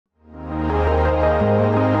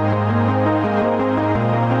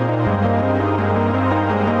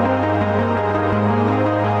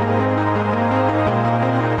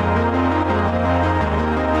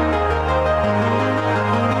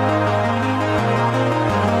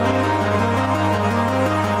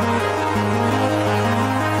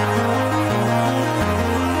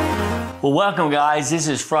Well, welcome, guys. This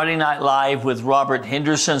is Friday Night Live with Robert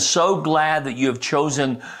Henderson. So glad that you have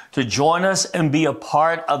chosen to join us and be a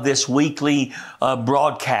part of this weekly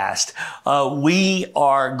broadcast. We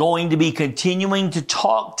are going to be continuing to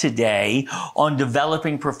talk today on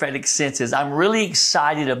developing prophetic senses. I'm really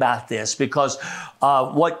excited about this because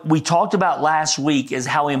what we talked about last week is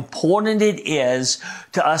how important it is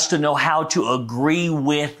to us to know how to agree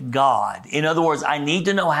with God. In other words, I need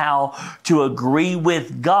to know how to agree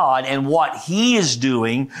with God and what He is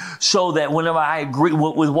doing so that whenever I agree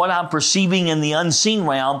with what I'm perceiving in the unseen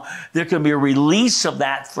realm, there can be a release of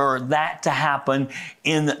that for that to happen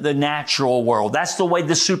in the natural world. That's the way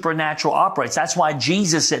the supernatural operates. That's why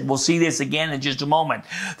Jesus said, we'll see this again in just a moment,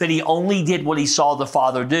 that He only did what He saw the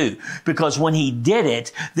Father do. Because when He did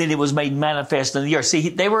it, then it was made manifest in the earth. See,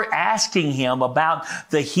 they were asking Him about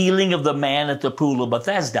the healing of the man at the pool of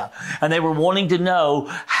Bethesda. And they were wanting to know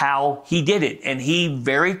how He did it. And He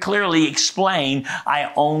very clearly explained,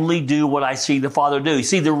 I only do what I see the Father do.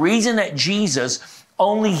 See, the reason that Jesus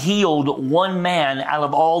only healed one man out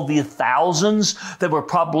of all the thousands that were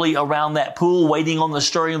probably around that pool waiting on the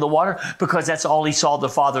stirring of the water, because that's all He saw the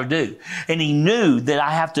Father do. And He knew that I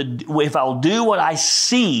have to, if I'll do what I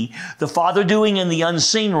see the Father doing in the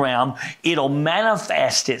unseen realm, it'll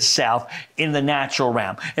manifest itself in the natural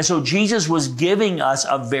realm. And so Jesus was giving us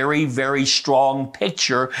a very, very strong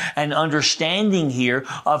picture and understanding here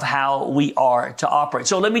of how we are to operate.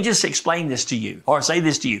 So let me just explain this to you, or say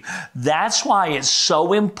this to you. That's why it's so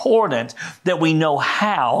important that we know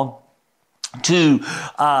how to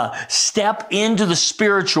step into the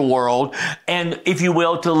spiritual world and, if you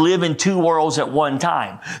will, to live in two worlds at one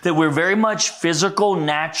time. That we're very much physical,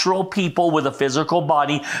 natural people with a physical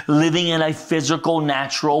body living in a physical,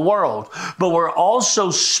 natural world. But we're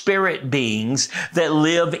also spirit beings that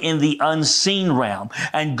live in the unseen realm.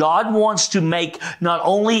 And God wants to make not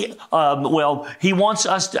only, He wants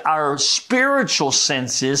us to, our spiritual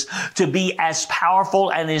senses to be as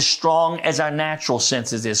powerful and as strong as our natural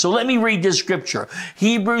senses is. So let me read this scripture.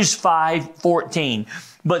 Hebrews 5:14.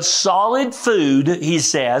 But solid food, he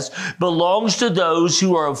says, belongs to those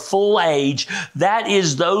who are of full age. That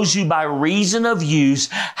is, those who by reason of use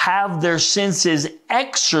have their senses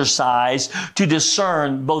exercised to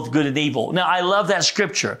discern both good and evil. Now, I love that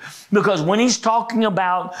scripture because when he's talking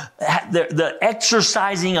about the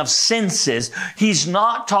exercising of senses, he's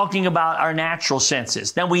not talking about our natural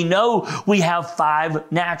senses. Now, we know we have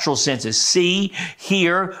 5 natural senses: see,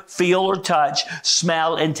 hear, feel or touch,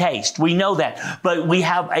 smell, and taste. We know that. But we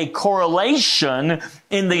have a correlation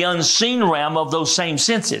in the unseen realm of those same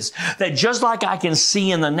senses. That just like I can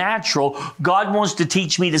see in the natural, God wants to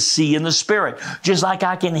teach me to see in the spirit. Just like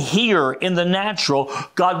I can hear in the natural,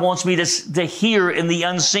 God wants me to hear in the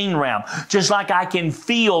unseen realm. Just like I can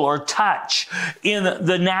feel or touch in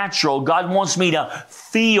the natural, God wants me to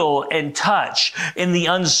feel and touch in the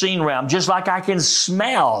unseen realm. Just like I can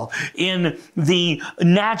smell in the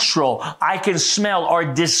natural, I can smell or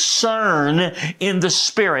discern in the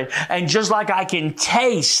spirit. And just like I can taste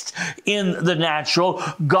in the natural,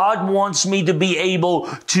 God wants me to be able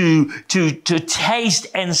to taste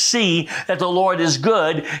and see that the Lord is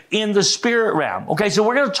good in the spirit realm. Okay, so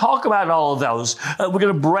we're going to talk about all of those. We're going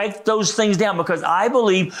to break those things down because I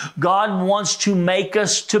believe God wants to make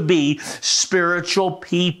us to be spiritual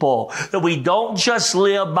people. That we don't just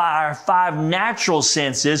live by our 5 natural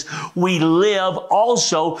senses, we live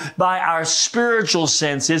also by our spiritual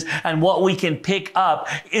senses and what we can pick up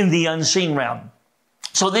in the unseen realm.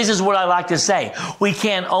 So this is what I like to say. We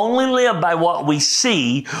can't only live by what we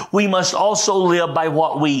see, we must also live by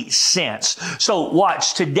what we sense. So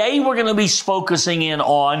watch, today we're going to be focusing in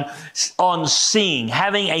on seeing,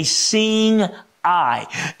 having a seeing eye.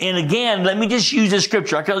 And again, let me just use this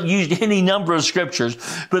scripture. I could use any number of scriptures,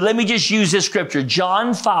 but let me just use this scripture.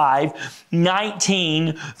 John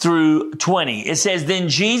 5:19 through 20. It says, Then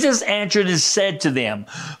Jesus answered and said to them,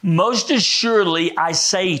 Most assuredly I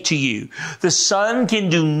say to you, the Son can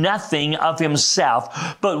do nothing of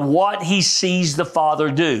himself, but what he sees the Father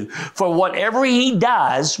do. For whatever he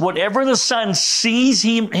does, whatever the Son sees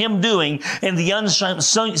him doing in the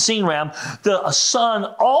unseen realm, the Son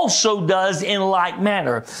also does in like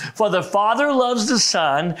manner. For the Father loves the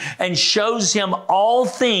Son and shows him all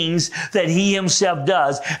things that he himself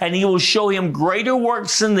does, and he will show him greater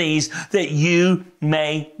works than these, that you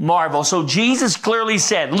may marvel. So Jesus clearly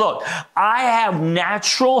said, look, I have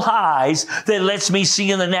natural eyes that lets me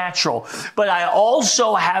see in the natural, but I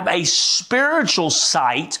also have a spiritual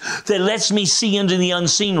sight that lets me see into the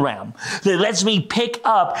unseen realm, that lets me pick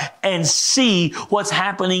up and see what's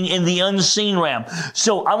happening in the unseen realm.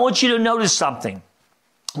 So I want you to notice something.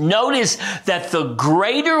 Notice that the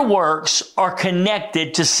greater works are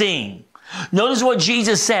connected to seeing. Notice what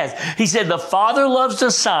Jesus says. He said, the Father loves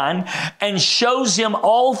the Son and shows him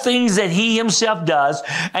all things that he himself does,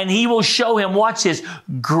 and he will show him, watch this,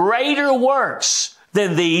 greater works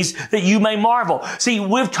than these, that you may marvel. See,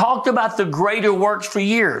 we've talked about the greater works for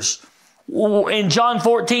years. In John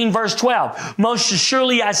 14, verse 12, most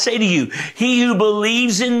surely I say to you, he who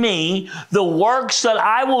believes in me, the works that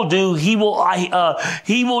I will do, he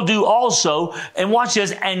will do also. And watch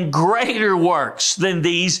this, and greater works than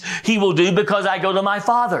these he will do, because I go to my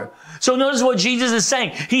Father. So notice what Jesus is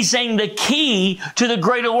saying. He's saying the key to the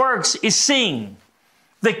greater works is seeing.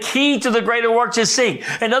 The key to the greater works is seeing.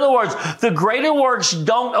 In other words, the greater works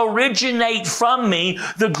don't originate from me.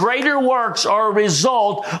 The greater works are a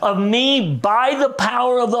result of me, by the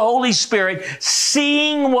power of the Holy Spirit,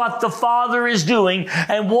 seeing what the Father is doing,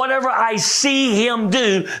 and whatever I see him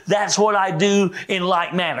do, that's what I do in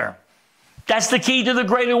like manner. That's the key to the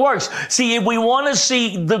greater works. See, if we want to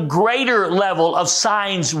see the greater level of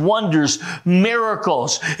signs, wonders,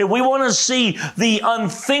 miracles, if we want to see the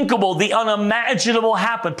unthinkable, the unimaginable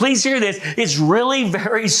happen, please hear this. It's really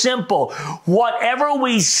very simple. Whatever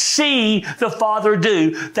we see the Father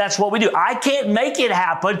do, that's what we do. I can't make it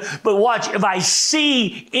happen, but watch, if I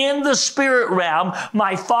see in the spirit realm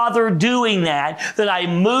my Father doing that, then I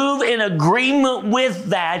move in agreement with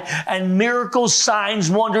that, and miracles,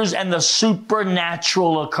 signs, wonders, and the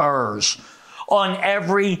supernatural occurs on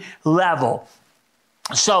every level.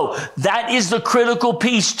 So that is the critical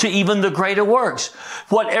piece to even the greater works.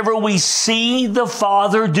 Whatever we see the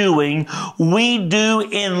Father doing, we do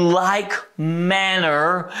in like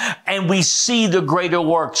manner, and we see the greater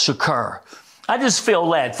works occur. I just feel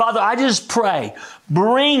led. Father, I just pray,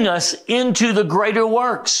 bring us into the greater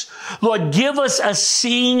works. Lord, give us a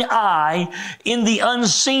seeing eye in the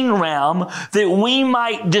unseen realm, that we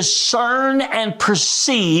might discern and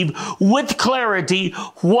perceive with clarity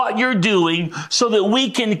what you're doing, so that we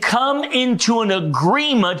can come into an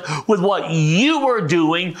agreement with what you are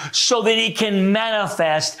doing, so that it can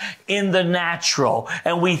manifest in the natural.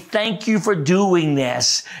 And we thank you for doing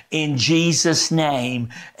this in Jesus' name.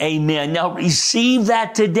 Amen. Now receive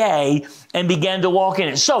that today and begin to walk in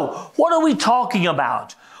it. So what are we talking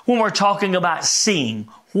about when we're talking about seeing?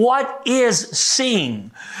 What is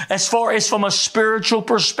seeing as far as from a spiritual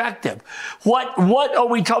perspective? What are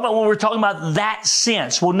we talking about when we're talking about that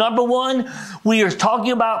sense? Well, number one, we are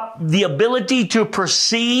talking about the ability to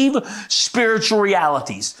perceive spiritual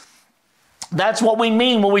realities. That's what we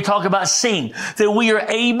mean when we talk about seeing, that we are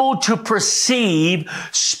able to perceive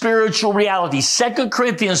spiritual reality. 2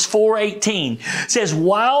 Corinthians 4:18 says,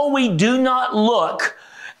 while we do not look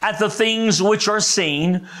at the things which are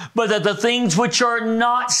seen, but at the things which are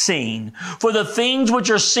not seen. For the things which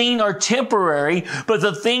are seen are temporary, but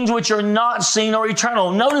the things which are not seen are eternal.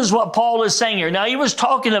 Notice what Paul is saying here. Now, he was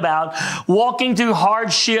talking about walking through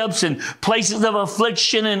hardships and places of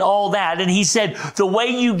affliction and all that. And he said the way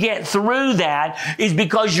you get through that is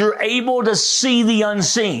because you're able to see the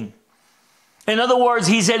unseen. In other words,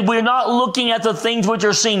 he said, we're not looking at the things which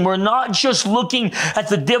are seen. We're not just looking at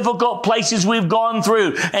the difficult places we've gone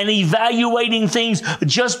through and evaluating things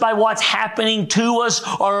just by what's happening to us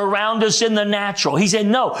or around us in the natural. He said,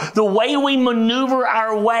 no, the way we maneuver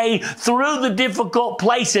our way through the difficult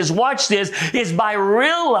places, watch this, is by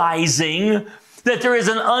realizing that there is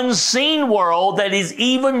an unseen world that is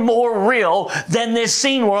even more real than this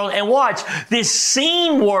seen world. And watch, this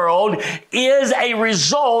seen world is a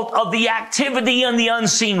result of the activity in the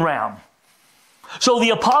unseen realm. So the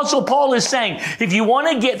Apostle Paul is saying, if you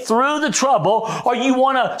want to get through the trouble, or you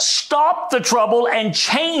want to stop the trouble and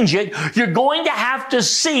change it, you're going to have to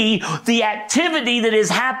see the activity that is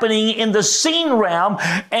happening in the seen realm,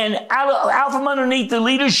 and out from underneath the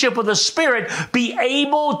leadership of the Spirit, be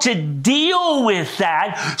able to deal with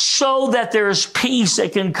that so that there's peace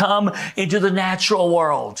that can come into the natural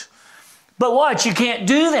world. But watch, you can't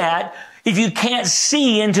do that if you can't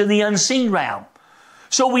see into the unseen realm.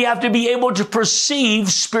 So we have to be able to perceive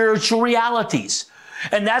spiritual realities.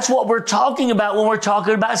 And that's what we're talking about when we're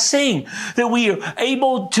talking about seeing. That we are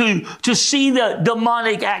able to see the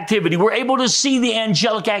demonic activity. We're able to see the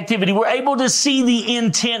angelic activity. We're able to see the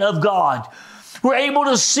intent of God. We're able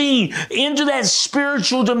to see into that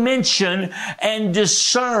spiritual dimension and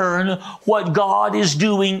discern what God is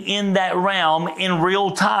doing in that realm in real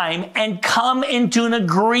time and come into an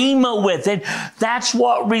agreement with it. That's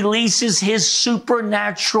what releases His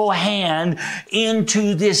supernatural hand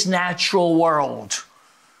into this natural world.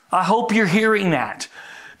 I hope you're hearing that,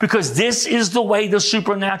 because this is the way the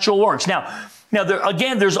supernatural works. Now, Now,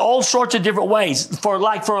 there's all sorts of different ways. For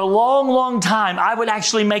a long, long time, I would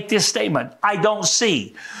actually make this statement: I don't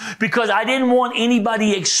see. Because I didn't want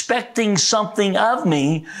anybody expecting something of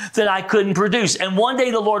me that I couldn't produce. And one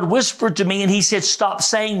day the Lord whispered to me and He said, stop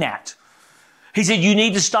saying that. He said, you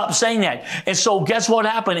need to stop saying that. And so guess what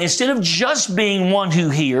happened? Instead of just being one who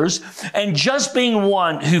hears and just being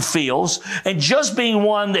one who feels and just being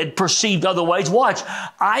one that perceived other ways, watch,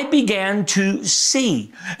 I began to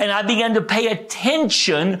see and I began to pay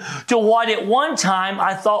attention to what at one time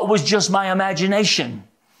I thought was just my imagination.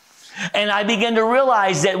 And I began to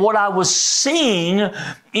realize that what I was seeing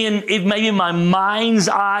maybe in my mind's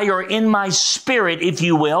eye or in my spirit, if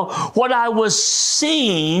you will, what I was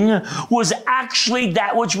seeing was actually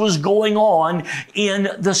that which was going on in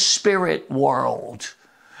the spirit world.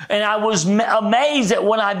 And I was amazed that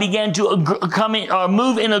when I began to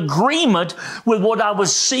move in agreement with what I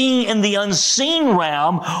was seeing in the unseen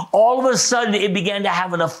realm, all of a sudden it began to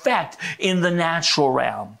have an effect in the natural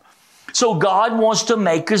realm. So God wants to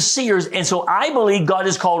make us seers. And so I believe God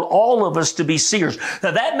has called all of us to be seers.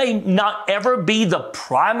 Now that may not ever be the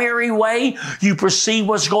primary way you perceive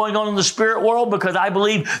what's going on in the spirit world, because I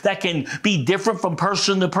believe that can be different from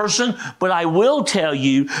person to person. But I will tell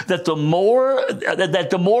you that the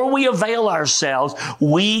more we avail ourselves,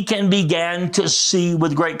 we can begin to see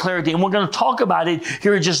with great clarity. And we're going to talk about it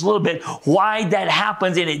here in just a little bit, why that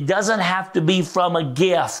happens. And it doesn't have to be from a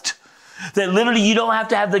gift. That literally you don't have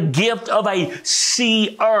to have the gift of a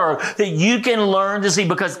seer, that you can learn to see.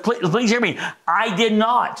 Because please hear me, I did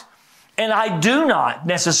not. And I do not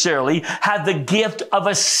necessarily have the gift of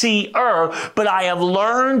a seer, but I have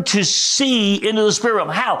learned to see into the spirit realm.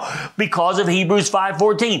 How? Because of Hebrews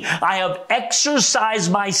 5:14. I have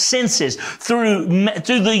exercised my senses through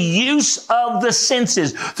the use of the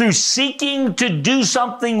senses, through seeking to do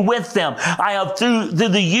something with them. I have through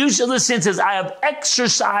the use of the senses, I have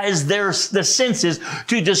exercised the senses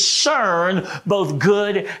to discern both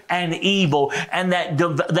good and evil. And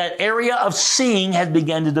that area of seeing has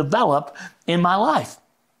begun to develop in my life.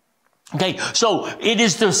 Okay, so it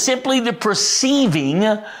is simply the perceiving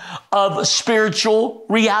of spiritual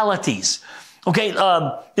realities. Okay,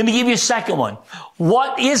 let me give you a second one.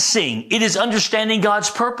 What is seeing? It is understanding God's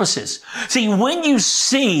purposes. See, when you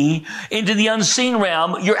see into the unseen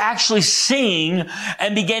realm, you're actually seeing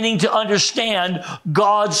and beginning to understand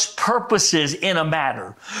God's purposes in a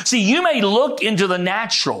matter. See, you may look into the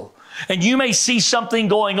natural and you may see something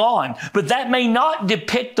going on, but that may not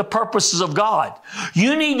depict the purposes of God.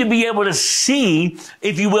 You need to be able to see,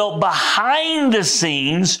 if you will, behind the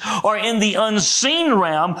scenes or in the unseen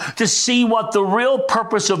realm to see what the real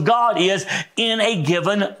purpose of God is in a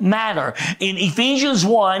given matter. In Ephesians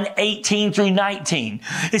 1:18 through 19,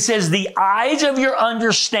 it says, the eyes of your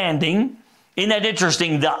understanding, isn't that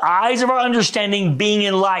interesting? The eyes of our understanding being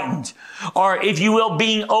enlightened, or if you will,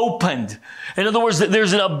 being opened. In other words,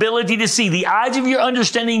 there's an ability to see. The eyes of your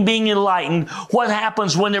understanding being enlightened. What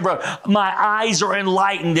happens whenever my eyes are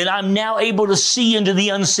enlightened and I'm now able to see into the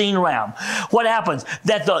unseen realm? What happens?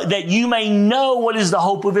 That you may know what is the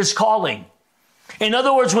hope of His calling. In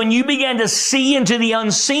other words, when you began to see into the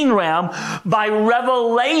unseen realm, by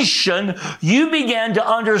revelation, you began to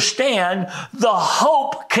understand the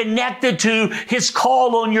hope connected to His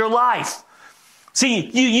call on your life. See,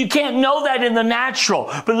 you can't know that in the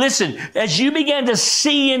natural. But listen, as you begin to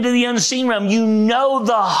see into the unseen realm, you know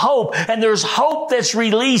the hope. And there's hope that's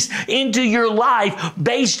released into your life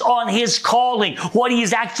based on His calling, what He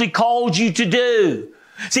has actually called you to do.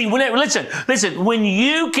 See, listen, when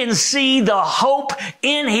you can see the hope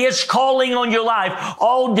in His calling on your life,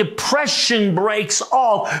 all depression breaks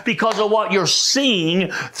off because of what you're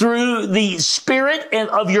seeing through the spirit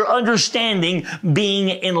of your understanding being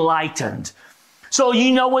enlightened. So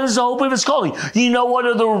you know what is the hope of His calling. You know what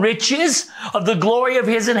are the riches of the glory of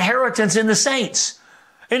His inheritance in the saints.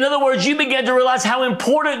 In other words, you begin to realize how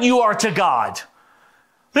important you are to God.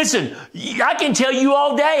 Listen, I can tell you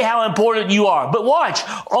all day how important you are, but watch,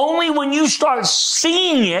 only when you start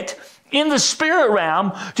seeing it in the spirit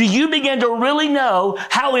realm do you begin to really know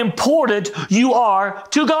how important you are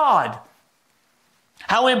to God.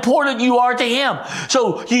 How important you are to Him.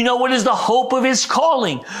 So you know what is the hope of His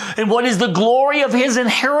calling and what is the glory of His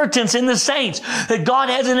inheritance in the saints. That God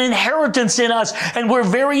has an inheritance in us and we're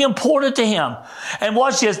very important to Him. And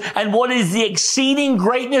watch this. And what is the exceeding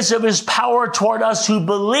greatness of His power toward us who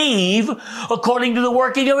believe according to the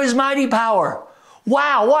working of His mighty power.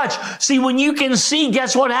 Wow, watch. See, when you can see,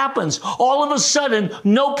 guess what happens? All of a sudden,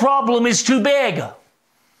 no problem is too big.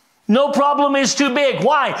 No problem is too big.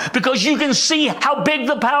 Why? Because you can see how big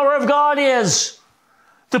the power of God is.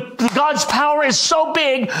 God's power is so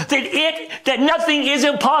big that nothing is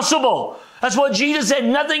impossible. That's what Jesus said.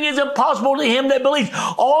 Nothing is impossible to him that believes.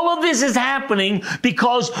 All of this is happening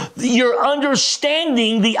because your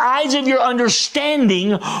understanding, the eyes of your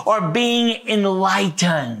understanding are being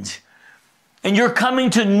enlightened. And you're coming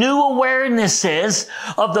to new awarenesses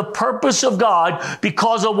of the purpose of God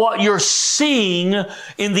because of what you're seeing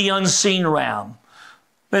in the unseen realm.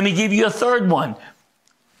 Let me give you a third one.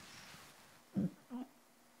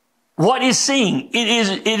 What is seeing?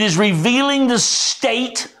 It is revealing the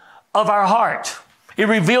state of our heart. It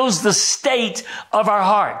reveals the state of our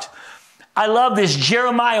heart. I love this.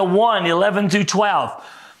 Jeremiah 1, 11 through 12.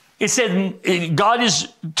 It said God is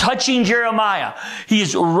touching Jeremiah. He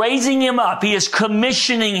is raising him up. He is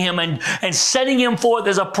commissioning him and setting him forth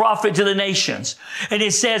as a prophet to the nations. And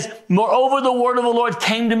it says, moreover, the word of the Lord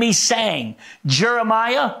came to me saying,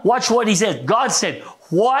 Jeremiah, watch what he said. God said,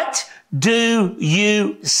 what do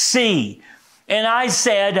you see? And I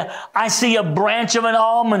said, I see a branch of an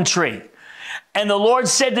almond tree. And the Lord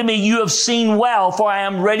said to me, you have seen well, for I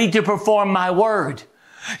am ready to perform my word.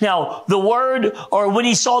 Now, the word, or when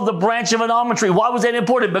he saw the branch of an almond tree, why was that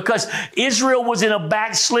important? Because Israel was in a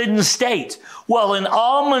backslidden state. Well, an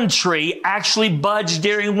almond tree actually buds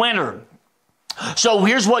during winter. So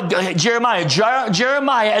here's what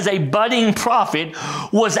Jeremiah, as a budding prophet,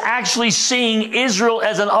 was actually seeing Israel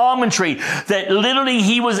as an almond tree. That literally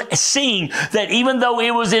he was seeing that even though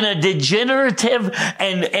it was in a degenerative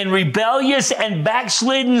and rebellious and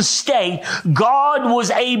backslidden state, God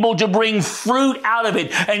was able to bring fruit out of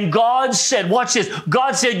it. And God said, watch this,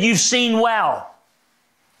 God said, you've seen well.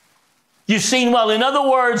 You've seen well. In other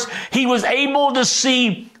words, he was able to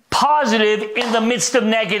see positive in the midst of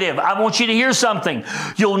negative. I want you to hear something.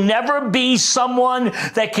 You'll never be someone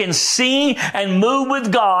that can see and move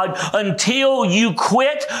with God until you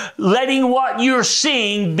quit letting what you're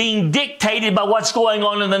seeing being dictated by what's going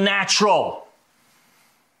on in the natural.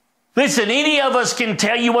 Listen, any of us can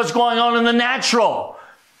tell you what's going on in the natural.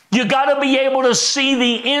 You got to be able to see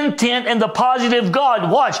the intent and the positive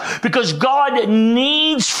God. Watch, because God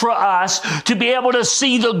needs for us to be able to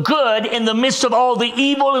see the good in the midst of all the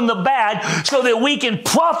evil and the bad so that we can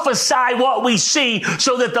prophesy what we see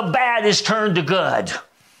so that the bad is turned to good.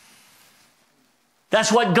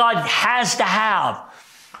 That's what God has to have.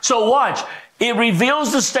 So watch, it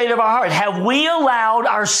reveals the state of our heart. Have we allowed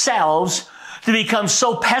ourselves to become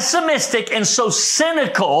so pessimistic and so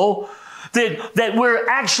cynical that we're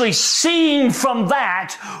actually seeing from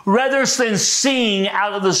that rather than seeing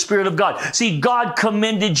out of the Spirit of God? See, God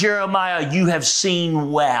commended Jeremiah, you have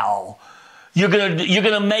seen well. You're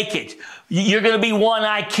gonna make it. You're gonna be one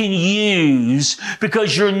I can use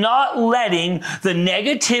because you're not letting the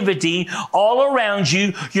negativity all around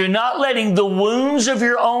you. You're not letting the wounds of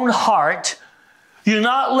your own heart. You're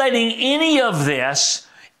not letting any of this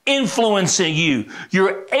influencing you.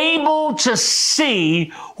 You're able to see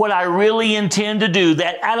what I really intend to do,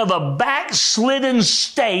 that out of a backslidden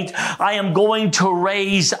state, I am going to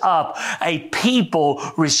raise up a people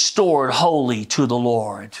restored wholly to the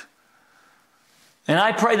Lord. And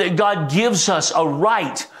I pray that God gives us a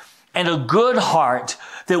right and a good heart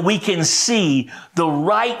that we can see the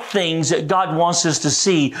right things that God wants us to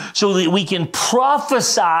see so that we can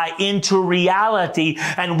prophesy into reality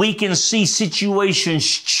and we can see situations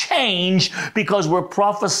change because we're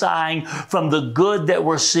prophesying from the good that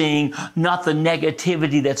we're seeing, not the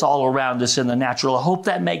negativity that's all around us in the natural. I hope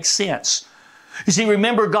that makes sense. You see,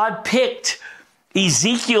 remember, God picked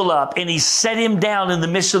Ezekiel up and he set him down in the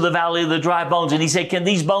midst of the valley of the dry bones. And he said, can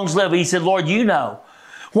these bones live? He said, Lord, you know.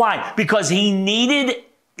 Why? Because he needed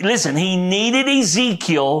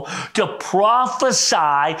Ezekiel to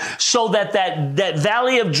prophesy so that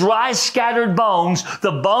valley of dry, scattered bones,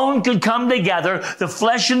 the bone could come together, the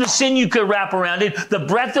flesh and the sinew could wrap around it, the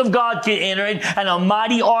breath of God could enter it, and a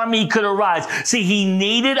mighty army could arise. See, he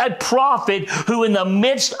needed a prophet who in the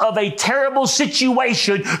midst of a terrible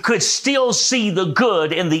situation could still see the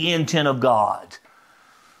good in the intent of God.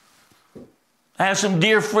 I have some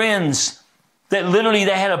dear friends that literally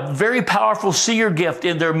they had a very powerful seer gift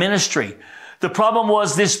in their ministry. The problem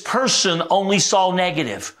was this person only saw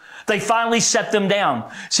negative. They finally set them down,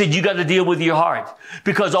 said, you got to deal with your heart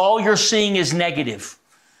because all you're seeing is negative.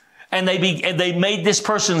 And they made this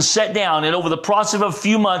person sit down, and over the process of a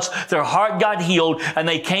few months, their heart got healed, and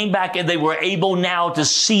they came back and they were able now to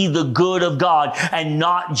see the good of God and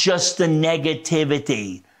not just the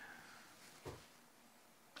negativity.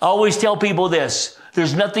 I always tell people this.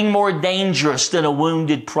 There's nothing more dangerous than a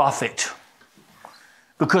wounded prophet.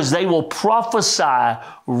 because they will prophesy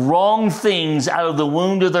wrong things out of the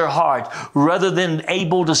wound of their heart rather than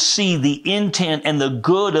able to see the intent and the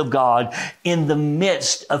good of God in the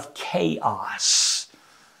midst of chaos.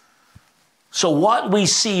 So what we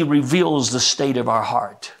see reveals the state of our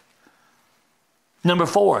heart. Number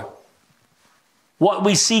 4, what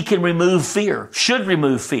we see can remove fear, should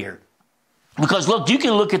remove fear. Because look, you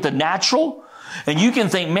can look at the natural and you can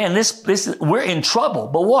think, man, we're in trouble.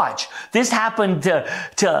 But watch, this happened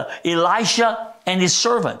to Elisha and his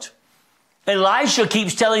servant. Elisha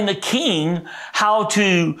keeps telling the king how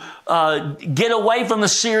to get away from the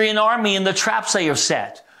Syrian army and the traps they have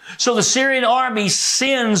set. So the Syrian army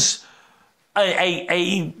sends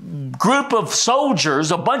a group of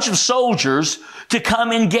soldiers, a bunch of soldiers, to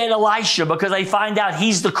come and get Elisha because they find out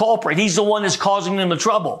he's the culprit. He's the one that's causing them the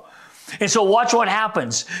trouble. And so watch what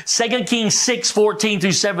happens. 2 Kings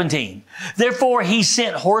 6:14-17. Therefore he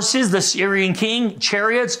sent horses, the Syrian king,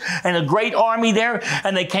 chariots, and a great army there,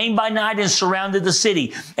 and they came by night and surrounded the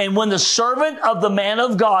city. And when the servant of the man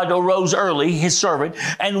of God arose early, his servant,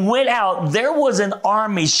 and went out, there was an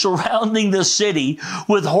army surrounding the city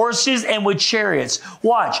with horses and with chariots.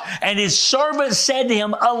 Watch. And his servant said to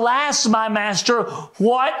him, Alas, my master,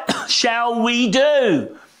 what shall we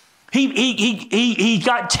do? He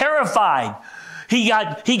got terrified. He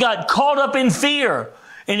got caught up in fear.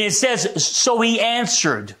 And it says, so he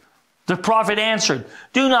answered. The prophet answered,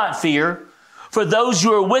 do not fear, for those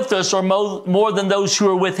who are with us are more than those who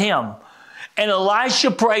are with him. And Elisha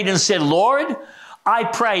prayed and said, Lord, I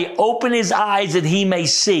pray, open his eyes that he may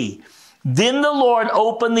see. Then the Lord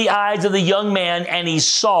opened the eyes of the young man, and he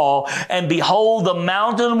saw, and behold, the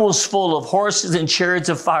mountain was full of horses and chariots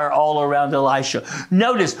of fire all around Elisha.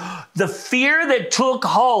 Notice, the fear that took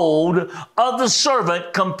hold of the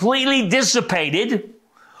servant completely dissipated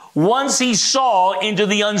once he saw into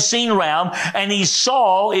the unseen realm, and he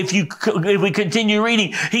saw, if we continue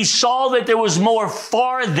reading, he saw that there was more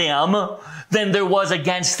for them than there was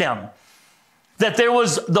against them. That there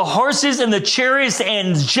was the horses and the chariots, the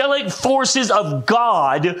angelic forces of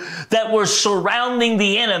God that were surrounding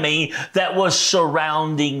the enemy, that was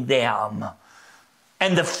surrounding them.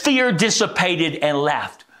 And the fear dissipated and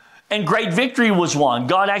left. And great victory was won.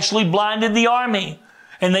 God actually blinded the army,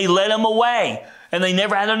 and they led them away. And they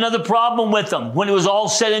never had another problem with them when it was all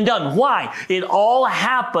said and done. Why? It all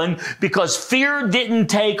happened because fear didn't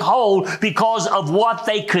take hold because of what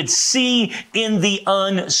they could see in the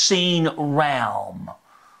unseen realm.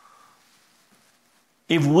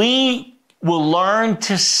 If we will learn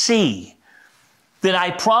to see, then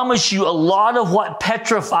I promise you a lot of what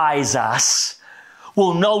petrifies us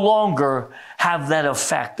will no longer have that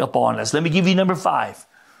effect upon us. Let me give you number 5.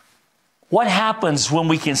 What happens when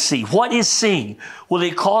we can see? What is seeing? Well,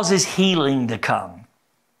 it causes healing to come.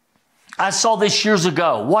 I saw this years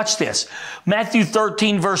ago. Watch this. Matthew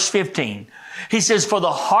 13, verse 15. He says, for the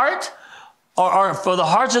hearts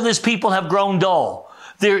of this people have grown dull.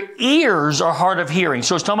 Their ears are hard of hearing.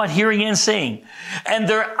 So it's talking about hearing and seeing. And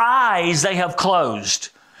their eyes they have closed,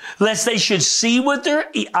 lest they should see with their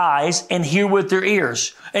eyes and hear with their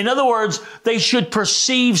ears. In other words, they should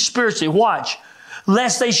perceive spiritually. Watch.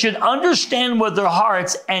 Lest they should understand with their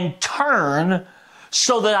hearts and turn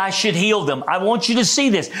so that I should heal them. I want you to see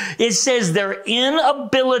this. It says their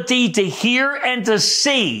inability to hear and to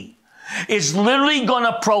see is literally going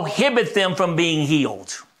to prohibit them from being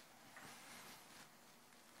healed.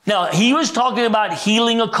 Now, he was talking about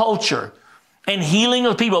healing a culture and healing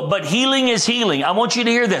of people, but healing is healing. I want you to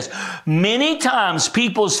hear this. Many times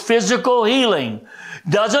people's physical healing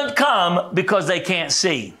doesn't come because they can't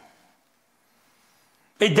see.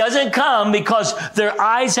 It doesn't come because their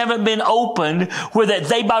eyes haven't been opened where that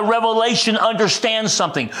they by revelation understand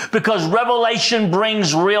something. Because revelation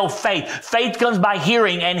brings real faith. Faith comes by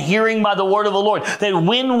hearing, and hearing by the word of the Lord. That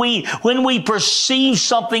when we perceive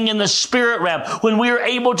something in the spirit realm, when we are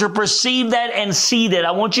able to perceive that and see that,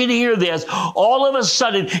 I want you to hear this, all of a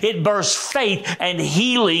sudden it bursts faith and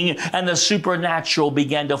healing, and the supernatural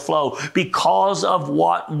began to flow because of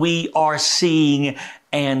what we are seeing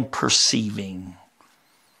and perceiving.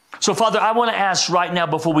 So, Father, I want to ask right now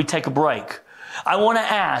before we take a break, I want to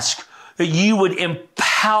ask that you would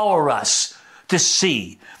empower us to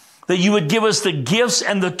see. that you would give us the gifts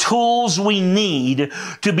and the tools we need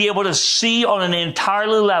to be able to see on an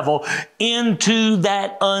entirely level into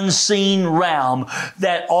that unseen realm,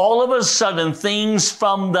 that all of a sudden things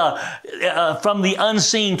from the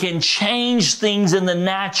unseen can change things in the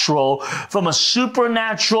natural from a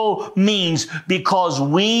supernatural means, because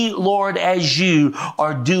we, Lord, as you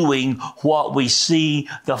are doing what we see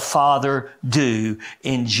the Father do,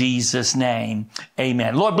 in Jesus' name.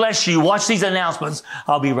 Amen. Lord bless you. Watch these announcements.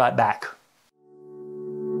 I'll be right back.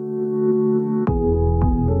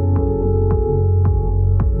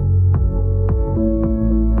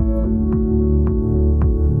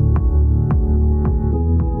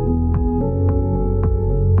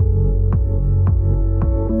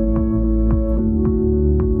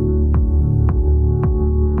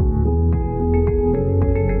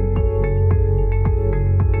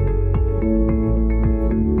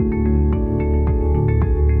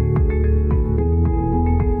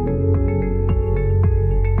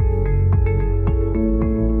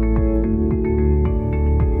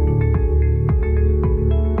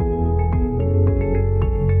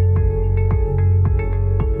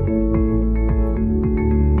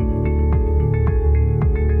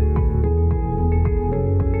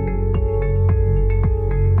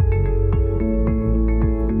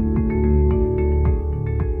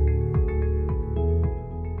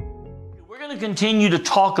 Continue to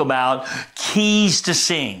talk about keys to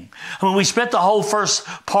seeing. I mean, we spent the whole first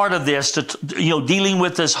part of this dealing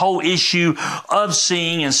with this whole issue of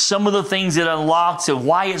seeing and some of the things it unlocks and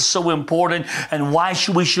why it's so important and why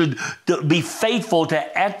we should be faithful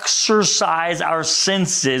to exercise our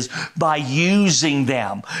senses by using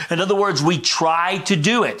them. In other words, we try to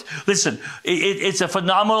do it. Listen, it's a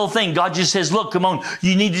phenomenal thing. God just says, look, come on,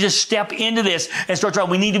 you need to just step into this and start trying.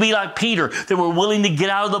 We need to be like Peter, that we're willing to get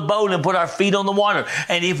out of the boat and put our feet on the water.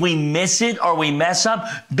 And if we miss it or we mess up,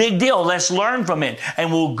 big deal. Let's learn from it.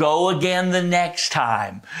 And we'll go again the next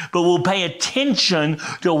time. But we'll pay attention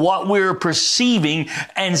to what we're perceiving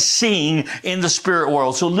and seeing in the spirit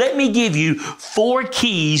world. So let me give you 4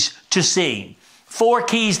 keys to seeing. 4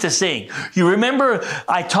 keys to seeing. You remember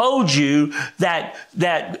I told you that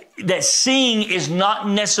seeing is not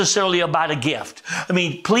necessarily about a gift. I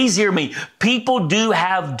mean, please hear me. People do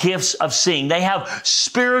have gifts of seeing. They have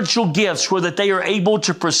spiritual gifts where that they are able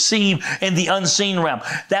to perceive in the unseen realm.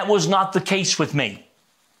 That was not the case with me.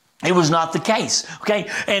 It was not the case,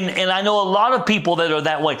 okay? And I know a lot of people that are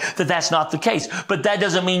that way, that's not the case. But that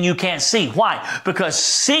doesn't mean you can't see. Why? Because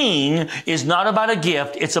seeing is not about a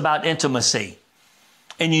gift, it's about intimacy.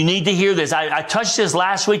 And you need to hear this. I touched this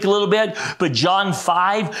last week a little bit, but John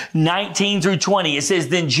 5:19-20, it says,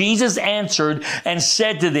 "Then Jesus answered and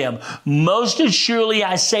said to them, most assuredly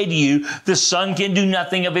I say to you, the Son can do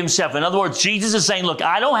nothing of himself." In other words, Jesus is saying, look,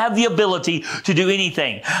 I don't have the ability to do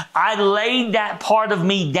anything. I laid that part of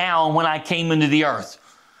me down when I came into the earth.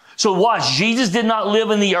 So watch, Jesus did not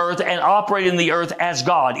live in the earth and operate in the earth as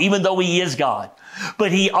God, even though he is God.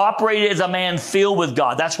 But he operated as a man filled with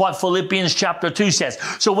God. That's what Philippians chapter 2 says.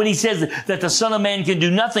 So when he says that the Son of Man can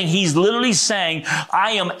do nothing, he's literally saying,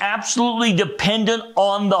 I am absolutely dependent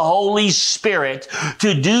on the Holy Spirit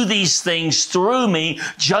to do these things through me,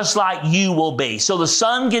 just like you will be. So the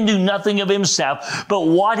Son can do nothing of himself, but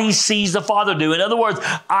what he sees the Father do. In other words,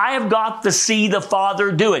 I have got to see the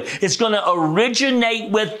Father do it. It's going to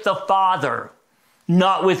originate with the Father,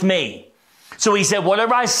 not with me. So he said,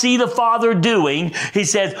 whatever I see the Father doing, he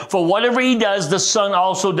said, for whatever he does, the Son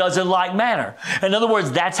also does in like manner. In other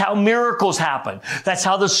words, that's how miracles happen. That's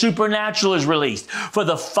how the supernatural is released. For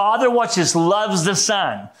the Father, watch this, loves the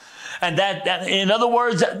Son. And that, in other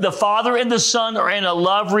words, the Father and the Son are in a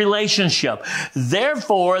love relationship.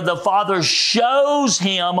 Therefore, the Father shows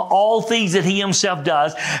him all things that he himself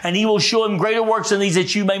does, and he will show him greater works than these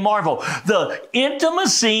that you may marvel. The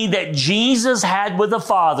intimacy that Jesus had with the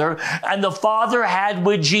Father and the Father had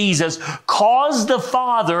with Jesus caused the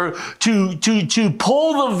Father to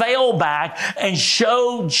pull the veil back and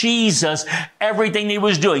show Jesus everything he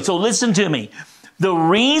was doing. So listen to me. The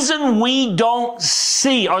reason we don't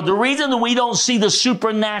see, or the reason that we don't see the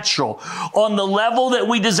supernatural on the level that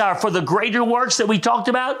we desire for the greater works that we talked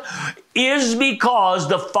about, is because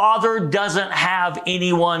the Father doesn't have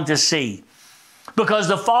anyone to see. Because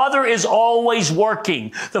the Father is always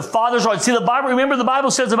working. The Father's always, see the Bible, remember the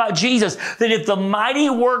Bible says about Jesus that if the mighty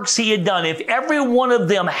works he had done, if every one of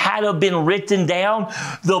them had been written down,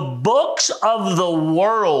 the books of the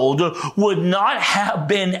world would not have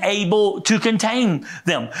been able to contain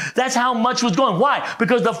them. That's how much was going. Why?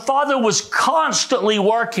 Because the Father was constantly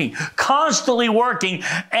working.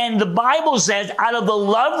 And the Bible says out of the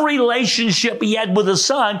love relationship he had with the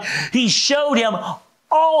Son, he showed him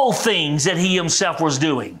all things that he himself was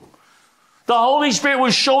doing. The Holy Spirit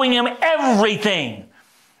was showing him everything.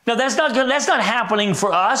 Now, that's not happening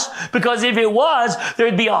for us, because if it was,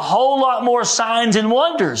 there'd be a whole lot more signs and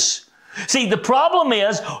wonders. See, the problem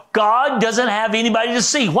is God doesn't have anybody to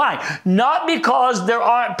see. Why? Not because there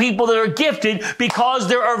aren't people that are gifted, because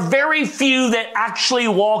there are very few that actually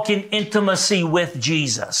walk in intimacy with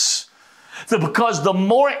Jesus. Because the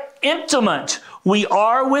more intimate we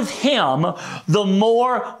are with him, the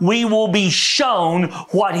more we will be shown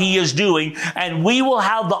what he is doing, and we will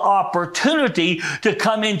have the opportunity to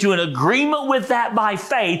come into an agreement with that by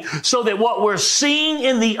faith, so that what we're seeing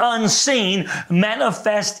in the unseen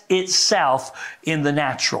manifests itself in the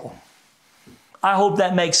natural. I hope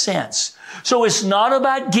that makes sense. So it's not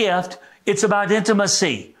about gift, it's about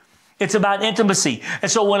intimacy. It's about intimacy. And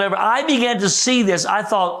so whenever I began to see this, I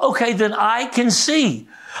thought, okay, then I can see.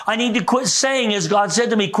 I need to quit saying, as God said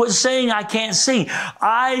to me, quit saying I can't see.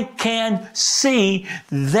 I can see.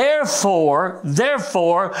 Therefore,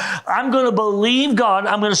 I'm going to believe God.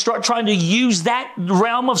 I'm going to start trying to use that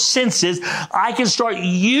realm of senses. I can start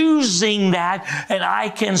using that, and I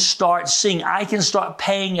can start seeing. I can start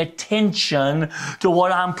paying attention to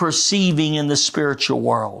what I'm perceiving in the spiritual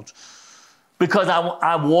world. Because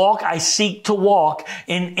I seek to walk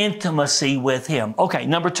in intimacy with him. Okay,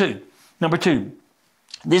 number two.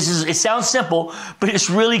 It sounds simple, but it's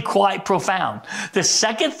really quite profound. The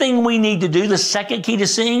second thing we need to do, the second key to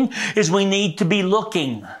seeing, is we need to be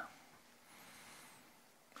looking.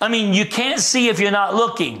 I mean, you can't see if you're not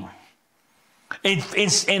looking. In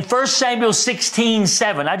 1 Samuel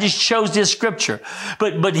 16:7, I just chose this scripture.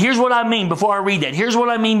 But here's what I mean before I read that. Here's what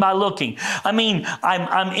I mean by looking. I mean,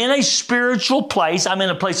 I'm in a spiritual place. I'm in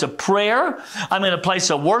a place of prayer. I'm in a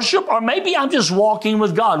place of worship. Or maybe I'm just walking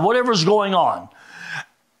with God, whatever's going on.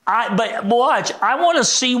 But watch, I want to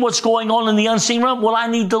see what's going on in the unseen realm. Well, I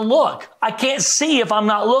need to look. I can't see if I'm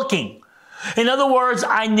not looking. In other words,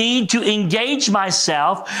 I need to engage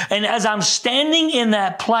myself. And as I'm standing in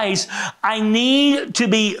that place, I need to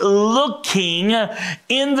be looking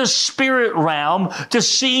in the spirit realm to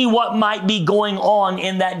see what might be going on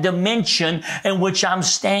in that dimension in which I'm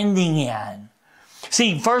standing in.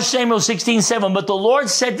 See, 1 Samuel 16:7, but the Lord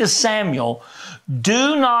said to Samuel,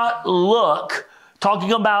 do not look,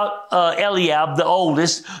 talking about Eliab, the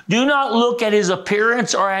oldest, do not look at his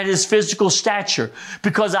appearance or at his physical stature,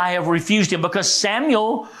 because I have refused him. Because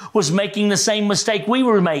Samuel was making the same mistake we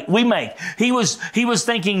make. He was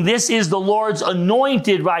thinking, this is the Lord's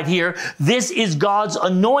anointed right here. This is God's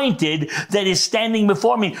anointed that is standing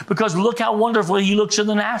before me, because look how wonderfully he looks in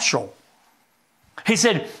the natural. He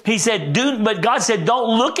said, but God said,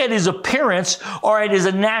 don't look at his appearance or at his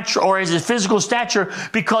natural or his physical stature,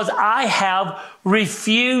 because I have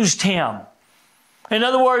refused him. In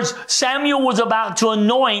other words, Samuel was about to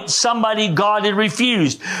anoint somebody God had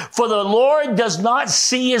refused. For the Lord does not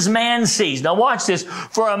see as man sees. Now watch this.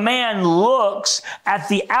 For a man looks at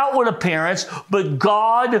the outward appearance, but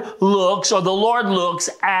God looks, or the Lord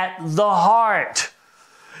looks at the heart.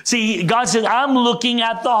 See, God said, I'm looking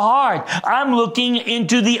at the heart. I'm looking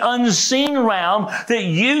into the unseen realm that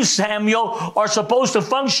you, Samuel, are supposed to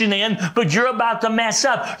function in, but you're about to mess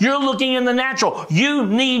up. You're looking in the natural. You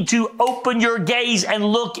need to open your gaze and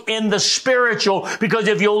look in the spiritual, because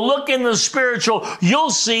if you'll look in the spiritual, you'll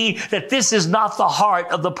see that this is not the heart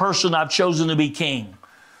of the person I've chosen to be king.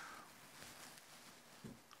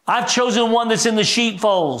 I've chosen one that's in the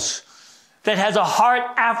sheepfolds, that has a heart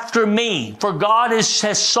after me. For God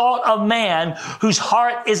has sought a man whose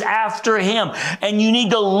heart is after him. And you need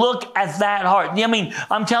to look at that heart. I mean,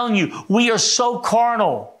 I'm telling you, we are so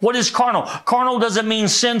carnal. What is carnal? Carnal doesn't mean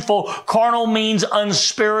sinful. Carnal means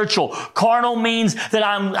unspiritual. Carnal means that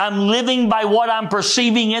I'm living by what I'm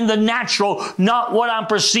perceiving in the natural, not what I'm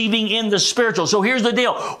perceiving in the spiritual. So here's the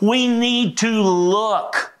deal. We need to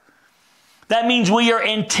look. That means we are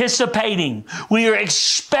anticipating, we are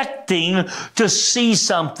expecting to see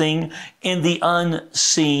something in the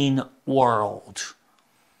unseen world.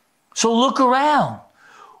 So look around.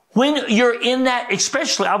 When you're in that,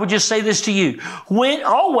 especially, I would just say this to you,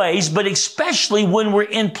 always, but especially when we're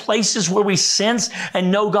in places where we sense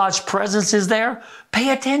and know God's presence is there,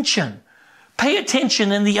 pay attention. Pay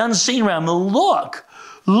attention in the unseen realm.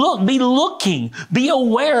 Look, be looking, be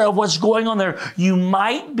aware of what's going on there. You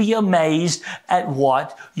might be amazed at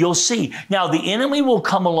what you'll see. Now, the enemy will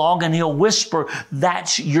come along and he'll whisper,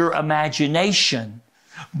 that's your imagination.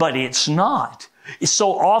 But it's not.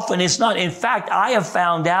 So often it's not. In fact, I have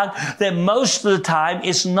found out that most of the time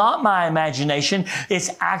it's not my imagination.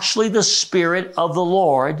 It's actually the Spirit of the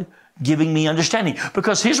Lord giving me understanding.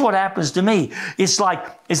 Because here's what happens to me. It's like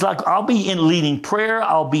I'll be in leading prayer.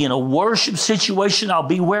 I'll be in a worship situation. I'll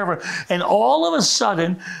be wherever. And all of a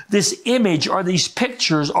sudden, this image or these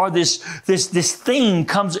pictures or this thing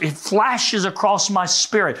comes, it flashes across my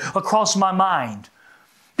spirit, across my mind.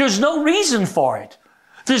 There's no reason for it.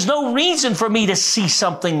 There's no reason for me to see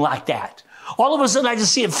something like that. All of a sudden, I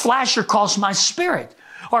just see it flash across my spirit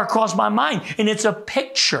or across my mind. And it's a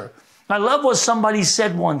picture. I love what somebody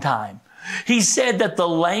said one time. He said that the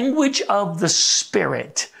language of the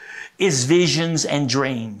Spirit is visions and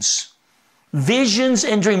dreams. Visions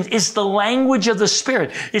and dreams. It's the language of the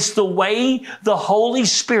Spirit. It's the way the Holy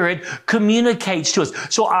Spirit communicates to us.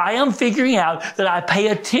 So I am figuring out that I pay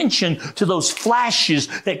attention to those flashes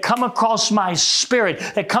that come across my spirit,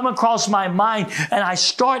 that come across my mind. And I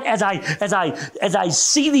start as I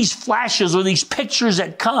see these flashes or these pictures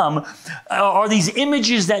that come or these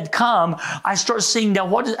images that come, I start seeing now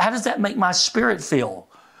how does that make my spirit feel?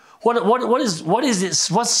 What is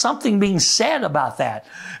it? What's something being said about that?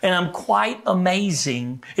 And I'm quite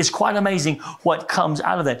amazing. It's quite amazing what comes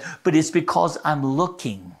out of that. But it's because I'm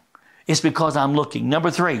looking. It's because I'm looking.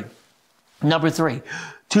 Number three.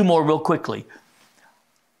 Two more real quickly.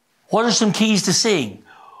 What are some keys to seeing?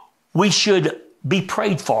 We should be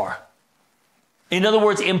prayed for. In other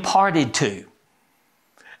words, imparted to.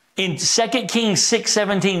 In 2 Kings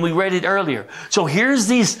 6:17, we read it earlier. So here's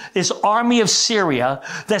this army of Syria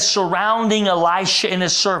that's surrounding Elisha and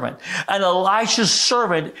his servant. And Elisha's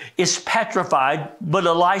servant is petrified, but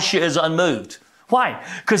Elisha is unmoved. Why?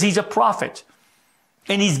 Because he's a prophet.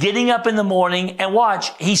 And he's getting up in the morning and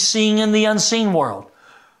watch, he's seeing in the unseen world.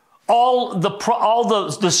 All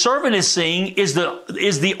the servant is seeing is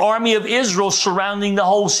the army of Israel surrounding the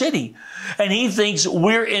whole city. And he thinks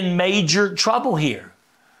we're in major trouble here.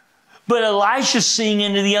 But Elisha's seeing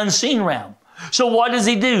into the unseen realm. So what does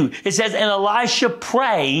he do? It says, and Elisha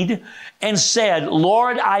prayed and said,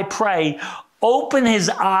 Lord, I pray, open his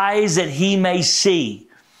eyes that he may see.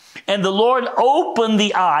 And the Lord opened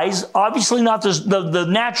the eyes, obviously not the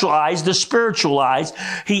natural eyes, the spiritual eyes.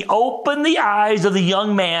 He opened the eyes of the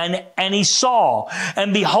young man and he saw.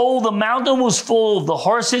 And behold, the mountain was full of the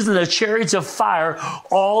horses and the chariots of fire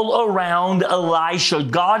all around Elisha.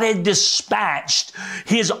 God had dispatched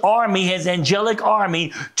his army, his angelic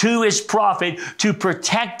army, to his prophet to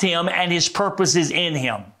protect him and his purposes in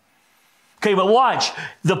him. Okay, but watch,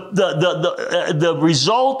 the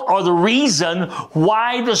result or the reason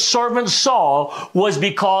why the servant saw was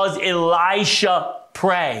because Elisha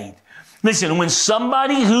prayed. Listen, when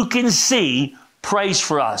somebody who can see prays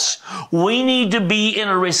for us, we need to be in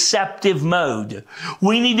a receptive mode.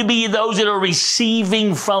 We need to be those that are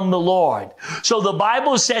receiving from the Lord. So the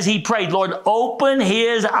Bible says he prayed, Lord, open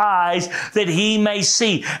his eyes that he may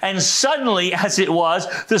see. And suddenly, as it was,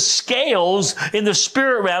 the scales in the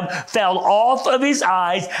spirit realm fell off of his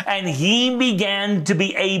eyes and he began to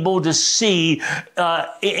be able to see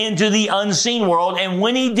into the unseen world. And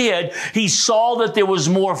when he did, he saw that there was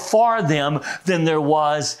more for them than there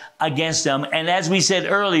was against them. And as we said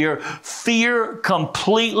earlier, fear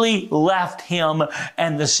completely left him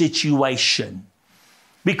and the situation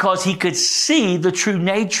because he could see the true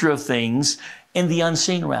nature of things in the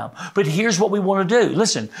unseen realm. But here's what we want to do.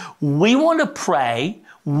 Listen, we want to pray.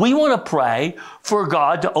 We want to pray for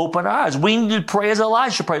God to open our eyes. We need to pray as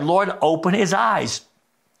Elisha prayed, Lord, open his eyes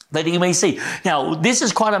that he may see. Now, this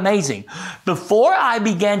is quite amazing. Before I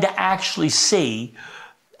began to actually see,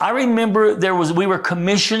 I remember we were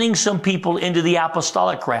commissioning some people into the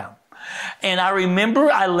apostolic realm. And I remember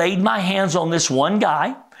I laid my hands on this one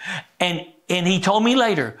guy and he told me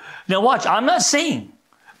later, now watch, I'm not seeing,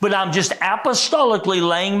 but I'm just apostolically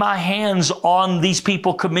laying my hands on these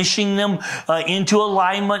people, commissioning them into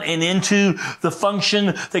alignment and into the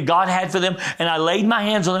function that God had for them. And I laid my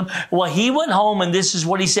hands on them. Well, he went home and this is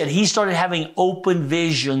what he said. He started having open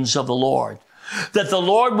visions of the Lord, that the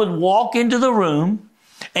Lord would walk into the room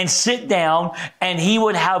and sit down and he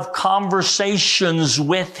would have conversations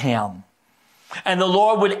with him. And the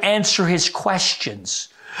Lord would answer his questions.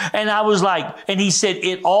 And I was like, and he said,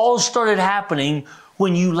 it all started happening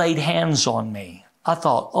when you laid hands on me. I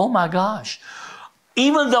thought, oh my gosh.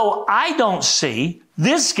 Even though I don't see,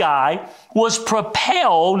 this guy was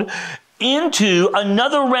propelled into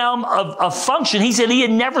another realm of function. He said he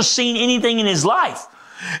had never seen anything in his life.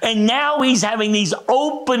 And now he's having these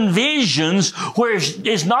open visions where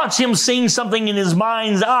it's not him seeing something in his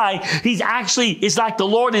mind's eye. It's like the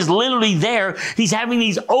Lord is literally there. He's having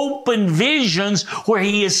these open visions where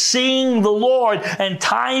he is seeing the Lord and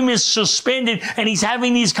time is suspended and he's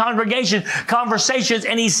having these conversations.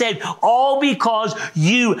 And he said, all because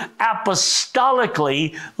you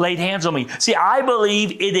apostolically laid hands on me. See, I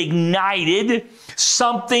believe it ignited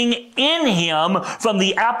something in him from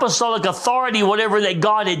the apostolic authority, whatever that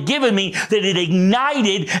God had given me, that it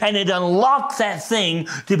ignited and it unlocked that thing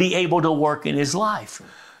to be able to work in his life.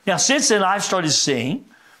 Now, since then, I've started seeing,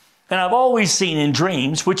 and I've always seen in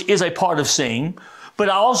dreams, which is a part of seeing, but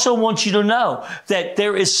I also want you to know that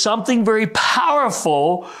there is something very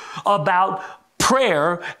powerful about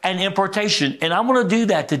prayer and impartation, and I'm going to do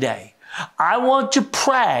that today. I want to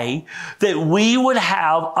pray that we would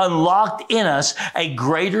have unlocked in us a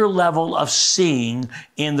greater level of seeing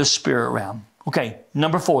in the spirit realm. Okay,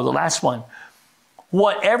 number 4, the last one.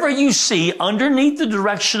 Whatever you see underneath the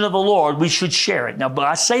direction of the Lord, we should share it. Now, but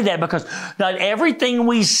I say that because not everything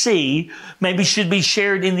we see maybe should be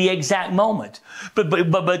shared in the exact moment.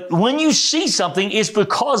 But when you see something, it's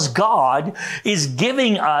because God is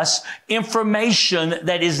giving us information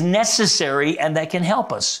that is necessary and that can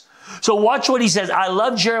help us. So watch what he says. I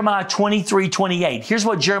love Jeremiah 23:28. Here's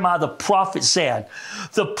what Jeremiah the prophet said.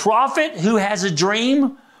 The prophet who has a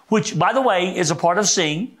dream, which, by the way, is a part of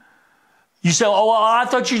seeing. You say, oh, well, I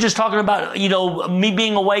thought you were just talking about, me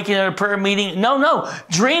being awakened at a prayer meeting. No.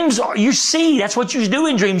 Dreams are, you see. That's what you do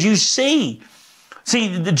in dreams. You see.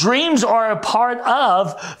 See, the dreams are a part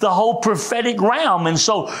of the whole prophetic realm. And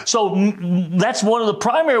so that's one of the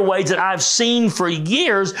primary ways that I've seen for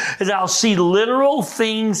years is I'll see literal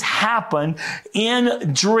things happen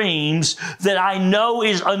in dreams that I know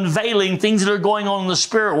is unveiling things that are going on in the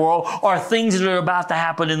spirit world or things that are about to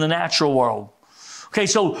happen in the natural world. Okay,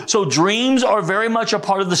 so dreams are very much a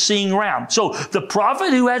part of the seeing realm. So the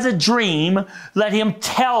prophet who has a dream, let him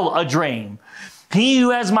tell a dream. He who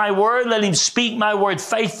has my word, let him speak my word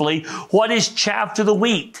faithfully. What is chaff to the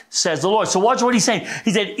wheat, says the Lord. So watch what he's saying.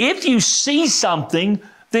 He said, if you see something,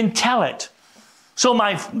 then tell it. So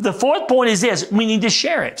the 4th point is this. We need to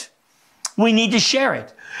share it. We need to share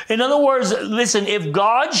it. In other words, listen, if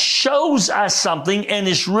God shows us something and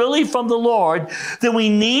it's really from the Lord, then we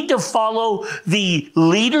need to follow the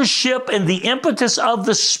leadership and the impetus of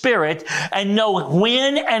the Spirit and know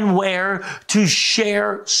when and where to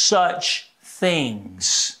share such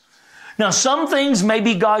things. Now, some things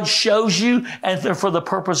maybe God shows you and they're for the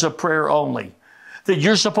purpose of prayer only. That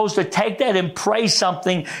you're supposed to take that and pray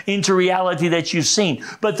something into reality that you've seen.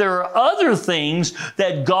 But there are other things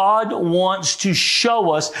that God wants to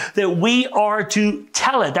show us that we are to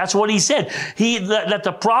tell it. That's what he said. That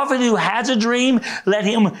the prophet who has a dream, let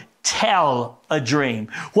him tell a dream.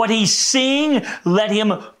 What he's seeing, let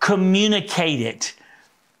him communicate it.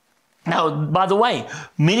 Now, by the way,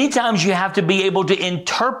 many times you have to be able to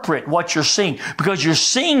interpret what you're seeing because you're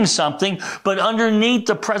seeing something, but underneath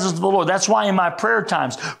the presence of the Lord. That's why in my prayer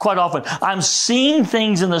times, quite often, I'm seeing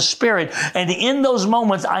things in the Spirit. And in those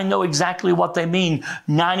moments, I know exactly what they mean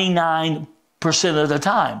 99% of the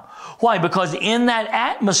time. Why? Because in that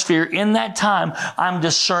atmosphere, in that time, I'm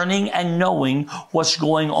discerning and knowing what's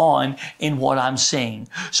going on in what I'm seeing.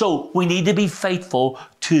 So we need to be faithful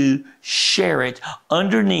to share it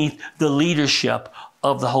underneath the leadership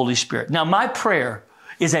of the Holy Spirit. Now, my prayer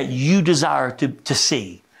is that you desire to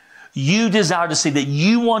see. You desire to see that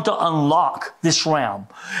you want to unlock this realm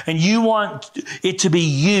and you want it to be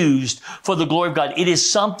used for the glory of God. It is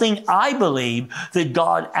something I believe that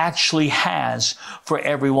God actually has for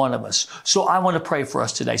every one of us. So I want to pray for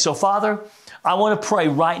us today. So Father, I want to pray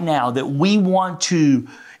right now that we want to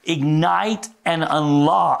ignite and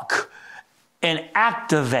unlock and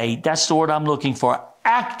activate. That's the word I'm looking for.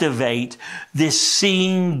 Activate this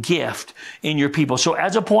seeing gift in your people. So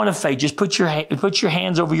as a point of faith, just put your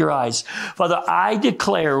hands over your eyes. Father, I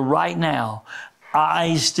declare right now,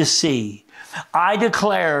 eyes to see. I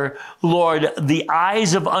declare, Lord, the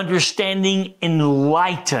eyes of understanding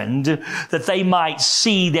enlightened, that they might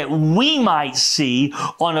see, that we might see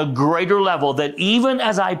on a greater level, that even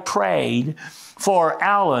as I prayed for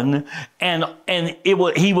Alan, and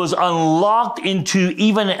he was unlocked into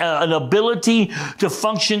even an ability to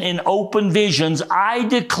function in open visions. I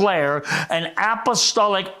declare an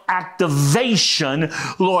apostolic activation,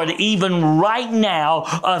 Lord, even right now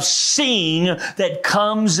of seeing that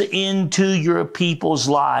comes into your people's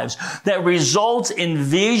lives, that results in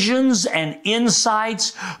visions and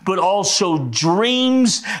insights, but also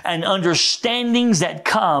dreams and understandings that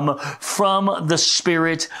come from the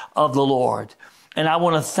Spirit of the Lord. And I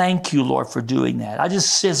want to thank you, Lord, for doing that. I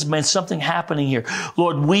just sense, man, something happening here.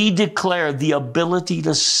 Lord, we declare the ability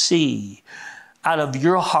to see out of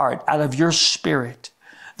your heart, out of your spirit,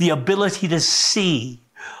 the ability to see,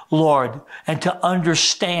 Lord, and to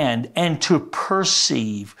understand and to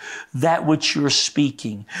perceive that which you're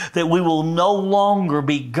speaking, that we will no longer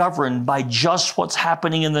be governed by just what's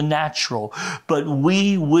happening in the natural, but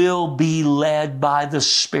we will be led by the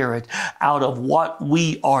Spirit out of what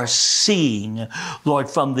we are seeing, Lord,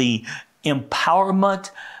 from the empowerment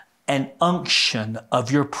and unction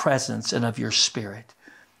of your presence and of your Spirit.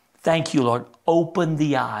 Thank you, Lord. Open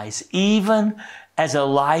the eyes, even as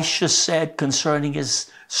Elisha said concerning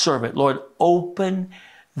his servant. Lord, open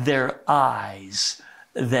their eyes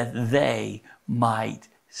that they might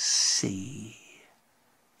see.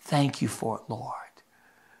 Thank you for it, Lord.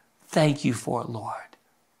 Thank you for it, Lord.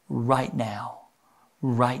 Right now,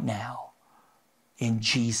 in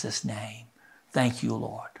Jesus' name. Thank you,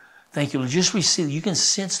 Lord. Thank you, Lord. Just receive. You can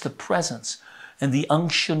sense the presence and the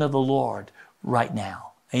unction of the Lord right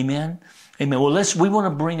now. Amen. Amen. Well, we want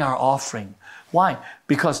to bring our offering. Why?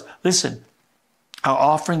 Because, listen, our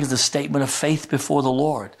offering is a statement of faith before the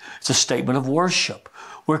Lord. It's a statement of worship.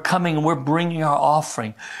 We're coming and we're bringing our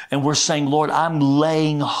offering and we're saying, Lord, I'm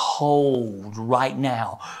laying hold right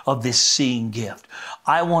now of this seeing gift.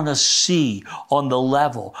 I want to see on the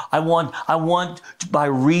level. I want by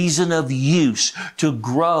reason of use to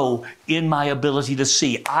grow in my ability to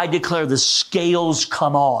see. I declare the scales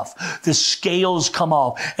come off. The scales come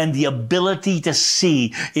off and the ability to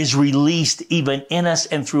see is released even in us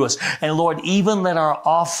and through us. And Lord, even let our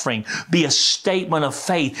offering be a statement of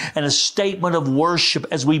faith and a statement of worship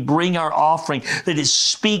as we bring our offering, that it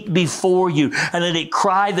speak before you and that it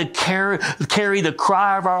carry the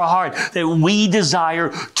cry of our heart that we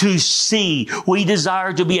desire to see. We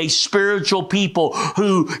desire to be a spiritual people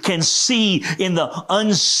who can see in the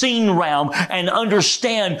unseen realm and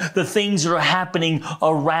understand the things that are happening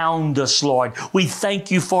around us, Lord. We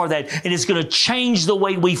thank you for that. And it's going to change the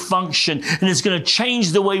way we function and it's going to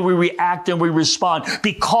change the way we react and we respond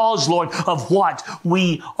because, Lord, of what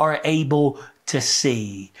we are able to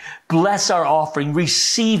see. Bless our offering.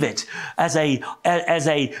 Receive it as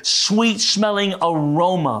a sweet smelling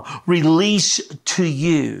aroma released to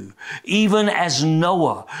you. Even as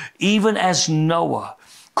Noah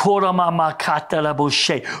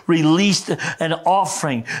released an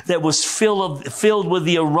offering that was filled with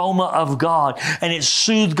the aroma of God, and it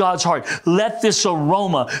soothed God's heart. Let this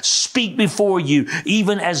aroma speak before you,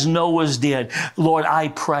 even as Noah's did. Lord, I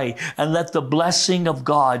pray, and let the blessing of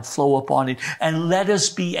God flow upon it, and let us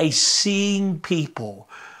be a seeing people,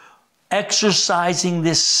 exercising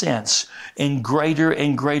this sense in greater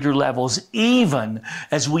and greater levels, even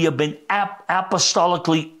as we have been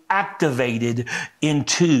apostolically activated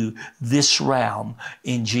into this realm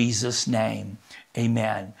in Jesus' name.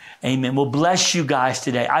 Amen. Amen. Well, bless you guys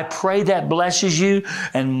today. I pray that blesses you.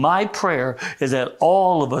 And my prayer is that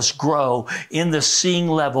all of us grow in the seeing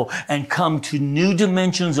level and come to new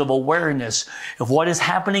dimensions of awareness of what is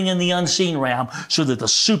happening in the unseen realm so that the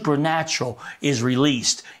supernatural is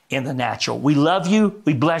released in the natural. We love you.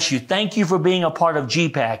 We bless you. Thank you for being a part of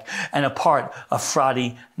GPAC and a part of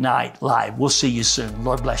Friday Night Live. We'll see you soon.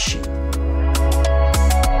 Lord bless you.